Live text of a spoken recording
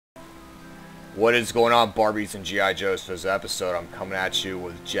What is going on, Barbies and G.I. Joes? For this episode, I'm coming at you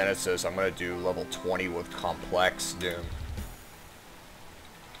with Genesis. I'm going to do level 20 with Complex Doom.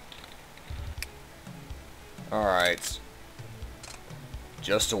 Alright.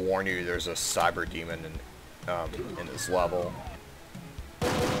 Just to warn you, there's a cyber demon in this level.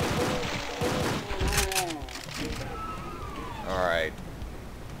 Alright.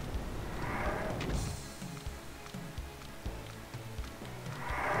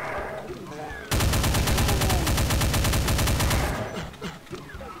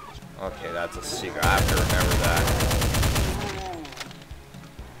 Okay, that's a secret. I have to remember that.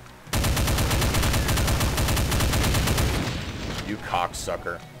 You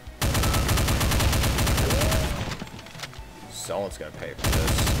cocksucker. Someone's gonna pay for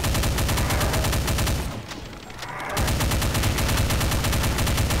this.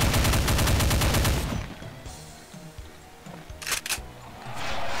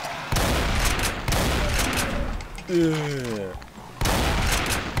 Ugh.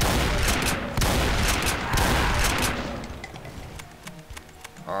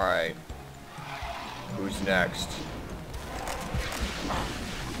 Alright. Who's next?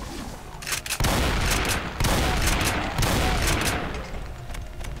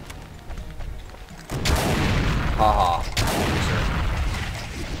 Haha.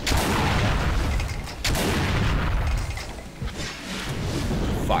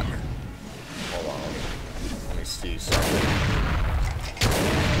 Fuck. Hold on. Let me see something.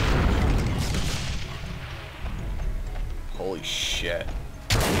 Holy shit.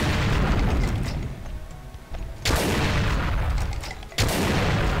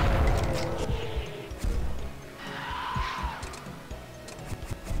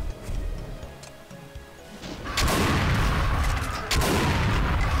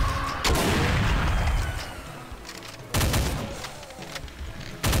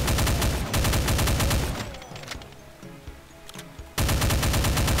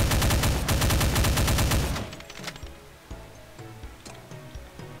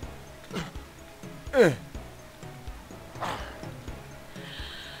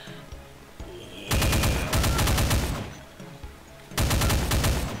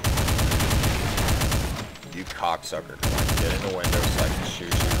 You cocksucker. Come on, get in the window so I can shoot you.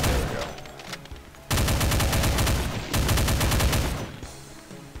 There we go.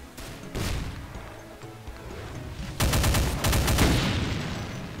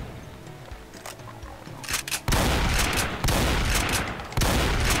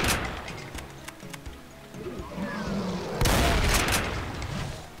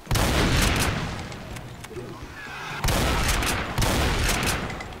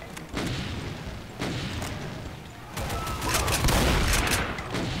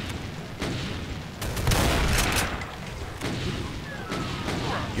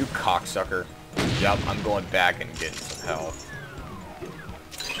 You cocksucker. Yep, I'm going back and getting some health.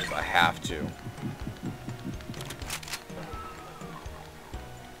 If I have to.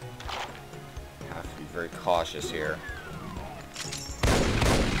 Have to be very cautious here.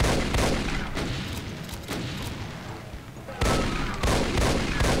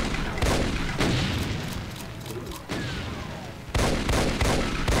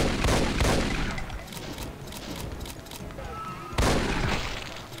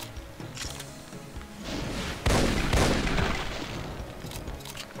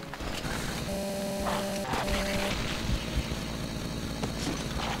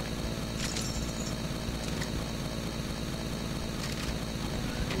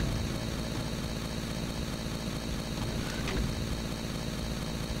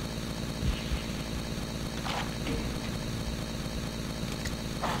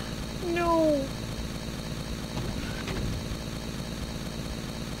 No.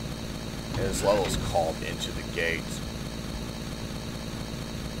 This level is called Into the Gate.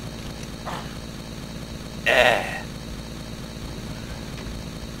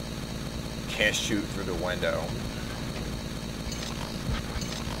 Can't shoot through the window.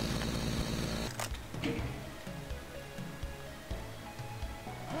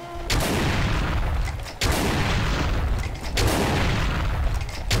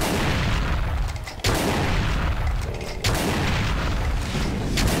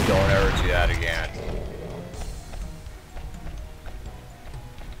 Don't ever do that again.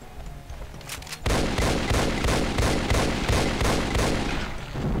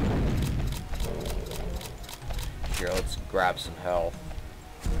 Here, let's grab some health.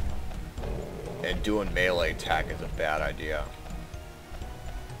 And doing melee attack is a bad idea.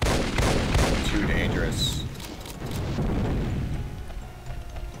 Too dangerous.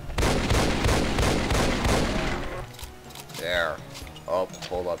 There. Up.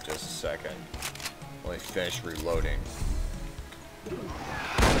 hold up just a second. Let me finish reloading.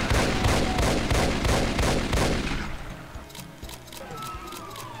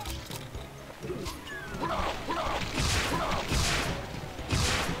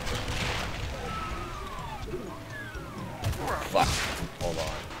 Fuck. Hold on.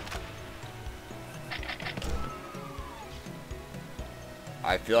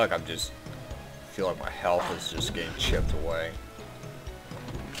 I feel like my health is just getting chipped away.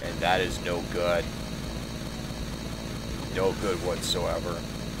 And that is no good. No good whatsoever.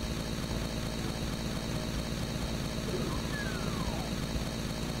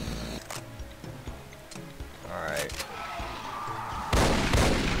 Alright.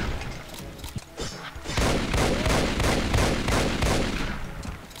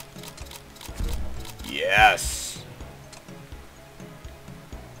 Yes!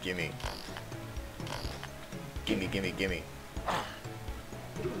 Gimme. Gimme, gimme, gimme.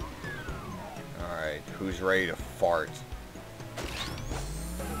 Alright, who's ready to fart?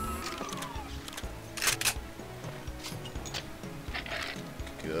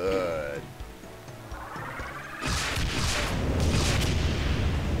 Good.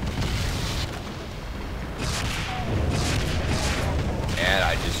 And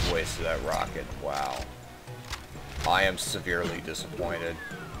I just wasted that rocket. Wow. I am severely disappointed.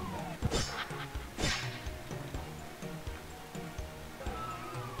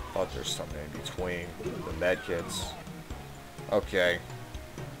 Thought there's something in between the medkits. Okay.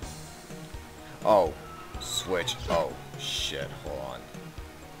 Oh. Switch. Oh, shit. Hold on.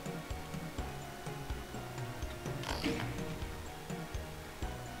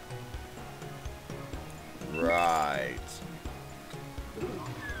 Right.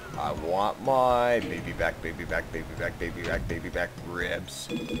 I want my baby back, baby back, baby back, baby back, baby back ribs.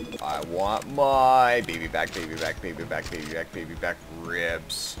 I want my baby back, baby back, baby back, baby back, baby back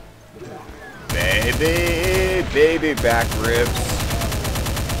ribs. Baby back ribs.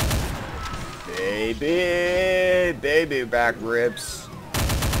 Baby back ribs.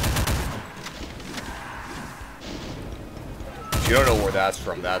 If you don't know where that's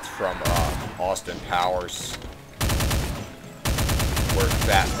from Austin Powers, where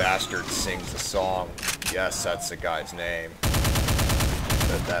Fat Bastard sings a song. Yes, that's the guy's name.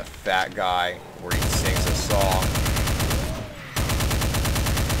 That fat guy where he sings a song.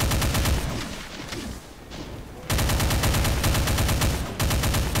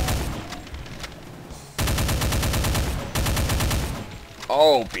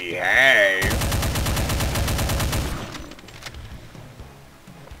 Oh, behave.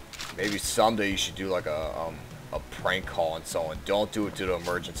 Maybe someday you should do like a prank call on someone. Don't do it to the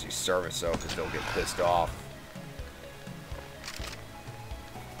emergency service though, because they'll get pissed off.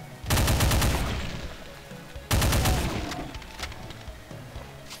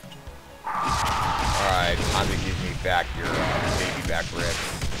 Alright, time to give me back your baby back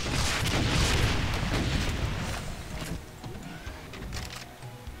ribs.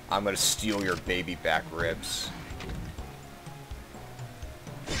 I'm gonna steal your baby back ribs.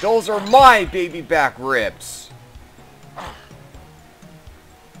 Those are my baby back ribs!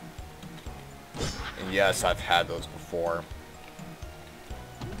 And yes, I've had those before.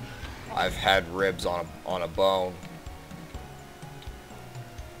 I've had ribs on a bone.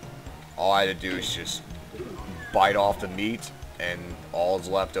 All I had to do is just bite off the meat, and all that's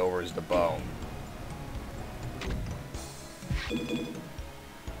left over is the bone.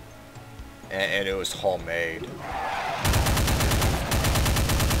 And it was homemade.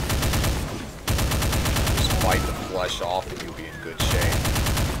 Just bite the flesh off and you'll be in good shape.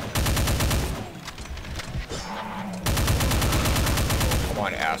 Come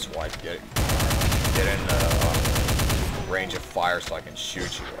on, asswipe, get in the range of fire so I can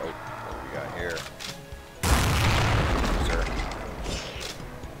shoot you. Oh, what do we got here? Sir.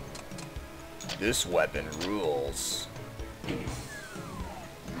 This weapon rules.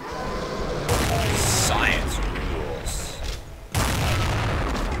 Science rules.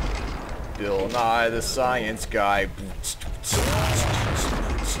 Bill Nye the Science Guy.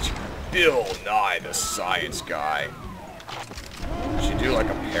 Bill Nye the Science Guy. We should do like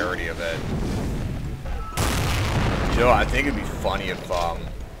a parody of it. You know, I think it'd be funny if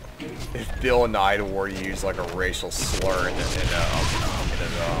Bill Nye were to use like a racial slur in an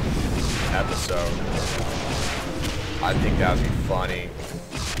episode. I think that would be funny.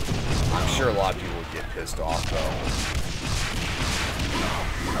 I'm sure a lot of people would get pissed off, though.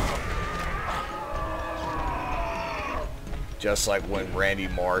 Just like when Randy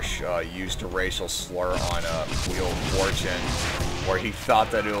Marsh used a racial slur on Wheel of Fortune, where he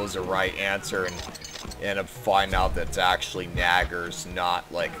thought that it was the right answer, and end up finding out that's actually Naggers,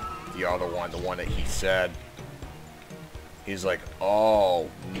 not like the other one, the one that he said. He's like, oh,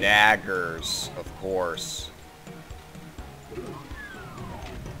 Naggers, of course.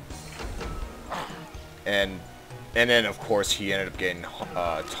 And then, of course, he ended up getting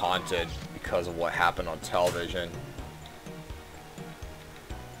taunted because of what happened on television.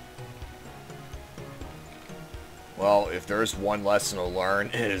 Well, if there's one lesson to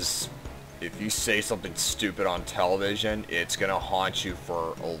learn is if you say something stupid on television, it's gonna haunt you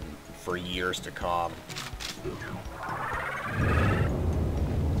for years to come.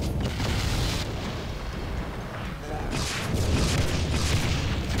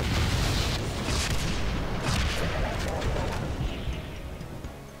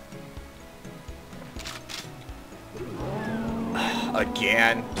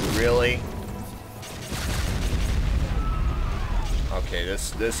 Again? Really? Okay,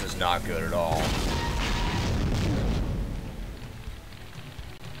 this is not good at all.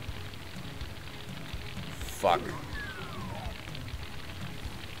 Fuck.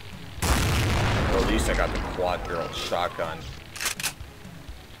 Well, at least I got the quad-barreled shotgun.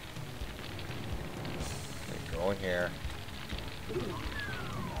 Okay, go in here.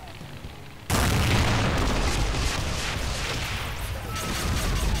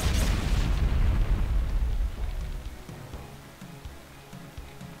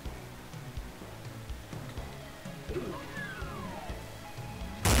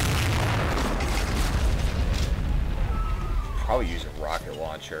 Probably use a rocket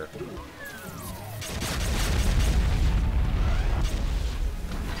launcher.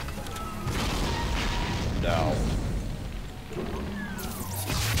 No.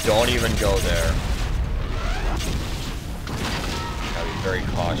 Don't even go there. Gotta be very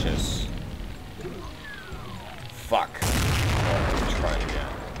cautious. Fuck. Oh, let me try it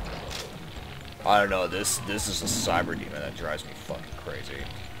again. I don't know, this is a cyber demon that drives me fucking crazy.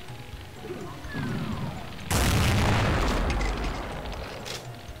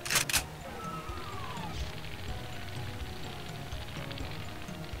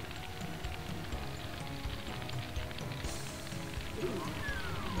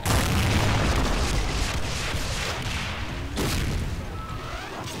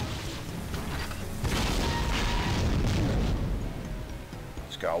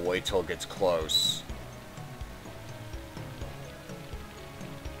 Gotta wait till it gets close.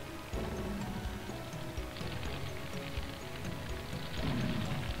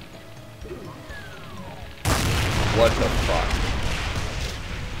 What the fuck?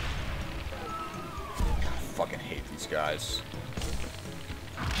 God, I fucking hate these guys.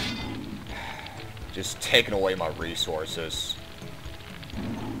 Just taking away my resources.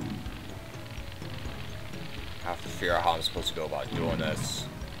 I have to figure out how I'm supposed to go about doing this.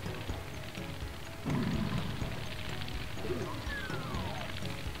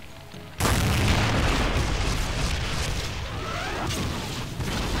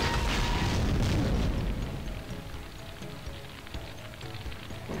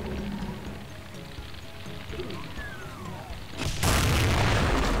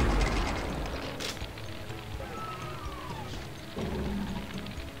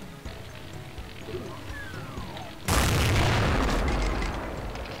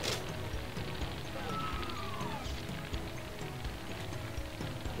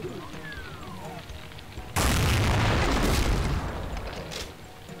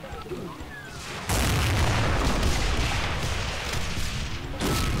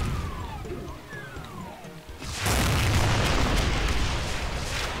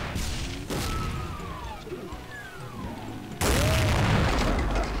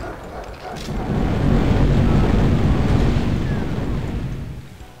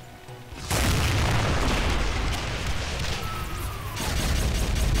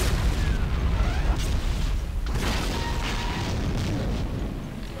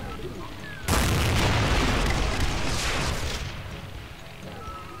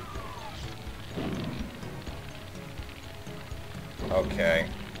 Okay.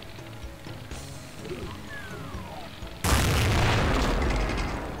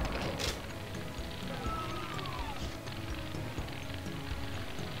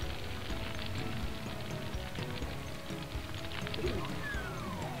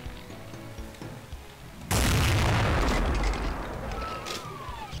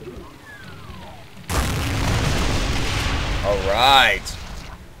 All right.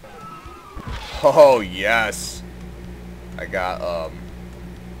 Oh, yes. I got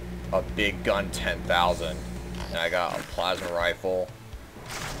a big gun 10,000, and I got a plasma rifle.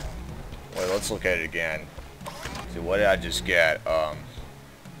 Wait, let's look at it again. See, what did I just get?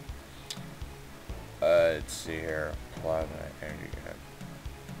 Let's see here. Plasma energy.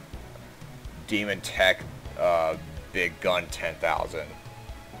 Demon Tech, big gun 10,000.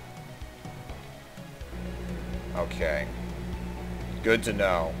 Okay. Good to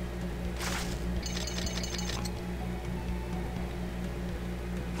know.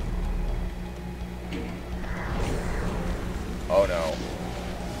 Oh no.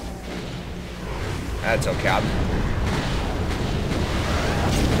 That's okay.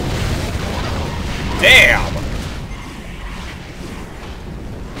 Damn!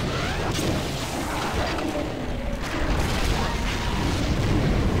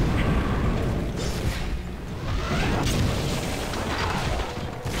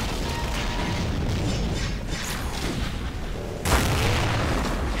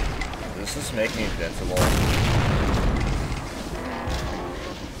 Does this make me invincible?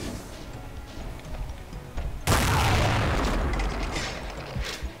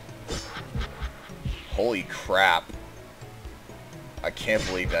 Holy crap. I can't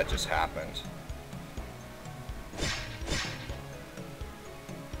believe that just happened.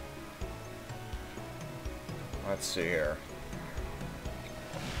 Let's see here.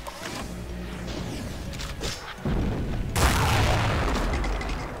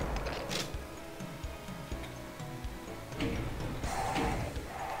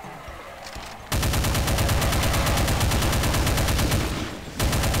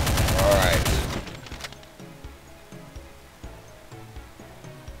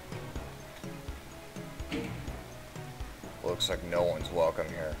 Looks like no one's welcome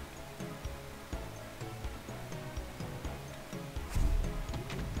here.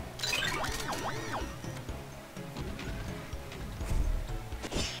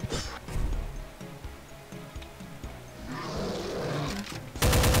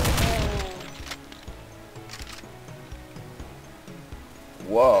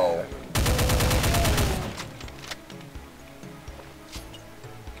 Whoa.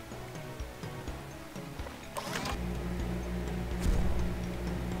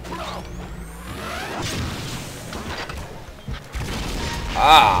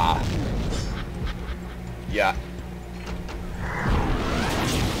 Ah! Yeah.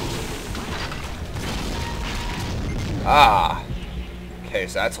 Ah! Okay,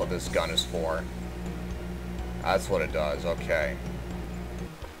 so that's what this gun is for. That's what it does, okay.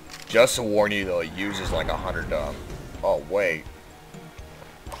 Just to warn you, though, it uses like 100, oh, wait.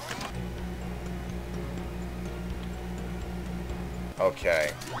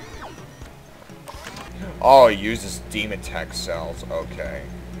 Okay. Oh, it uses Demon Tech cells. Okay.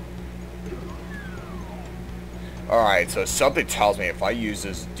 Alright, so something tells me if I use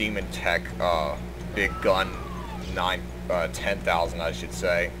this Demon Tech, big gun, 10,000, I should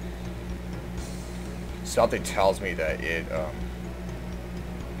say. Something tells me that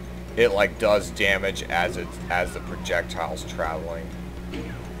it like does damage as the projectile's traveling.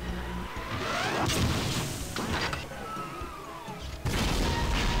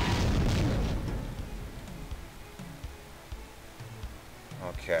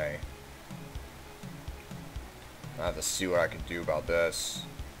 Okay. I have to see what I can do about this.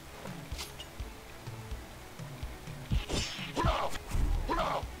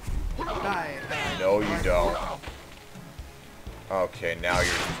 No, you don't. Okay, now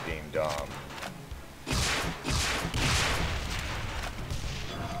you're just being dumb.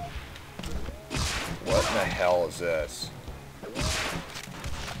 What in the hell is this?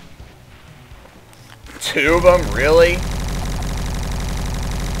 2 of them? Really?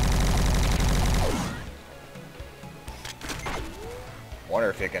 Wonder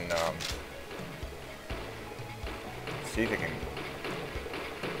if it can, see if it can.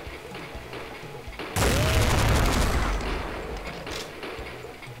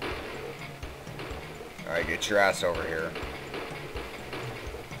 Alright, get your ass over here.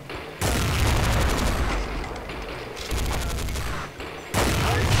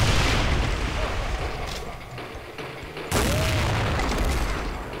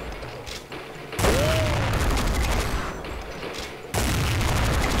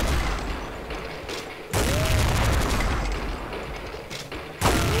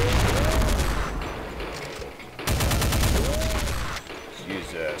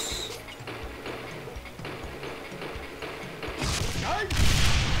 Jesus.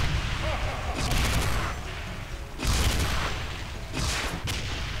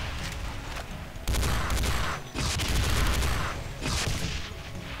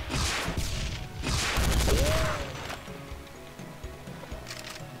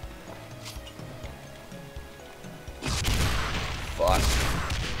 Fuck.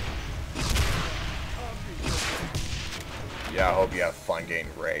 Yeah, I hope you have fun getting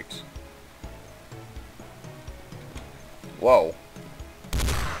raped. Whoa.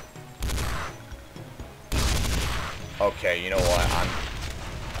 Okay, you know what?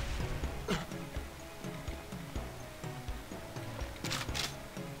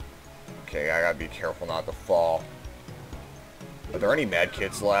 Okay, I gotta be careful not to fall. Are there any med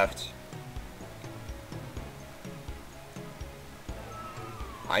kits left?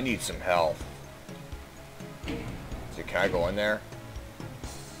 I need some health. So can I go in there?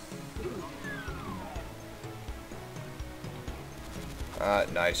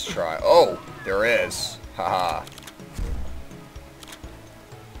 Nice try. Oh, there is. Haha.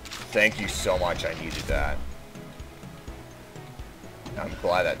 Thank you so much. I needed that. I'm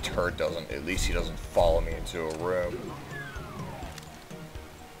glad that turd doesn't, at least he doesn't follow me into a room.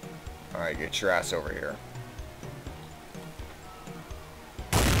 Alright, get your ass over here.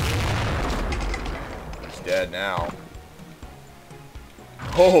 He's dead now.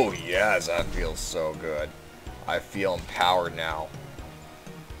 Oh yes, that feels so good. I feel empowered now.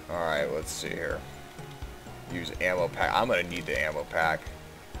 Alright, let's see here. Use ammo pack. I'm gonna need the ammo pack.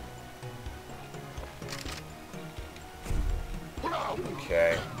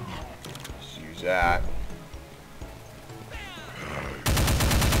 Okay. Just use that.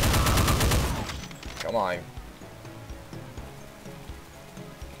 Come on.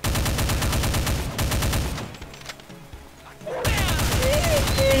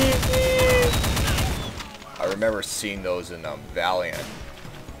 I remember seeing those in Valiant.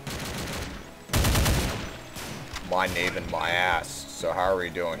 My name and my ass. So how are we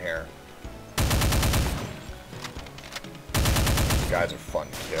doing here? These guys are fun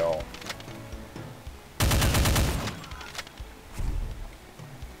to kill.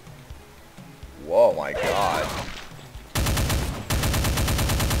 Whoa, my god.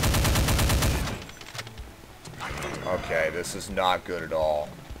 Okay, this is not good at all.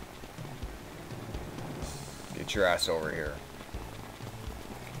 Get your ass over here.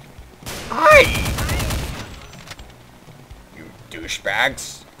 Hi! You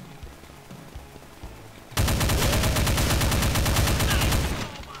douchebags.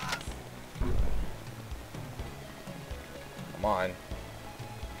 Come on.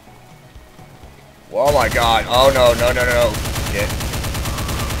 Oh my god. Oh no, no, no, no. Get.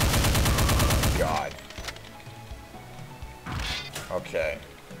 God. Okay.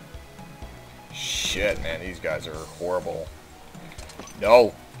 Shit, man. These guys are horrible.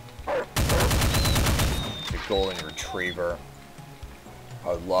 No. The golden retriever. I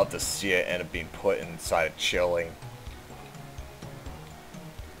would love to see it end up being put inside a chili.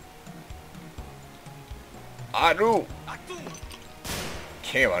 Anu!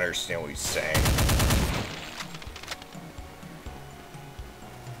 Can't understand what he's saying.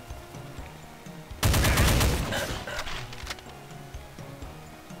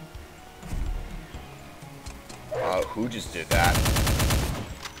 Who just did that?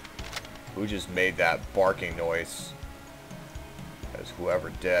 Who just made that barking noise? Because whoever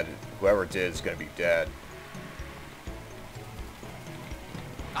did is gonna be dead.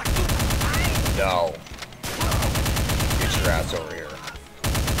 No. Get your ass over here.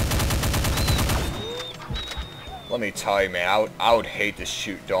 Let me tell you, man, I would hate to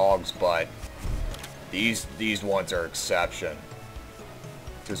shoot dogs, but these ones are exception.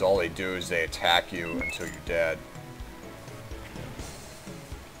 Because all they do is they attack you until you're dead.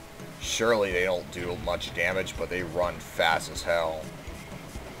 Surely they don't do much damage, but they run fast as hell.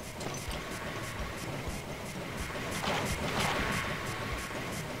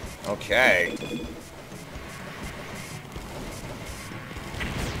 Okay.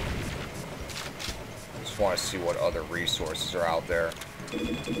 Just want to see what other resources are out there.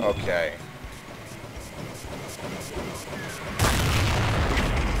 Okay.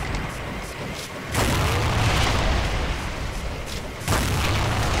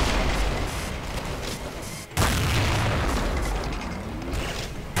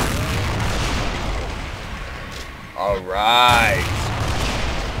 Alright.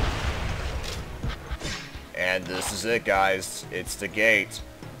 And this is it, guys. It's the gate.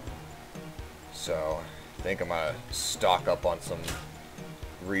 So, I think I'm gonna stock up on some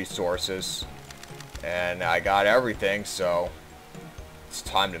resources. And I got everything, so it's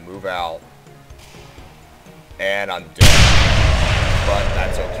time to move out. And I'm dead. But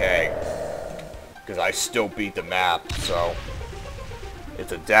that's okay. Because I still beat the map, so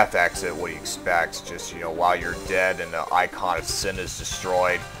it's a death exit, what do you expect? Just, you know, while you're dead and the icon of sin is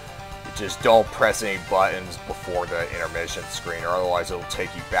destroyed, just don't press any buttons before the intermission screen, or otherwise it'll take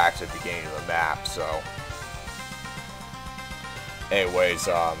you back to the beginning of the map. So anyways,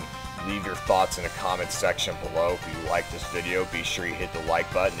 leave your thoughts in the comment section below. If you like this video, be sure you hit the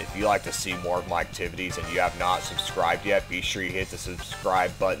like button. If you like to see more of my activities and you have not subscribed yet, be sure you hit the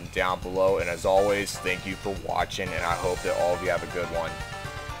subscribe button down below. And as always, thank you for watching, and I hope that all of you have a good one.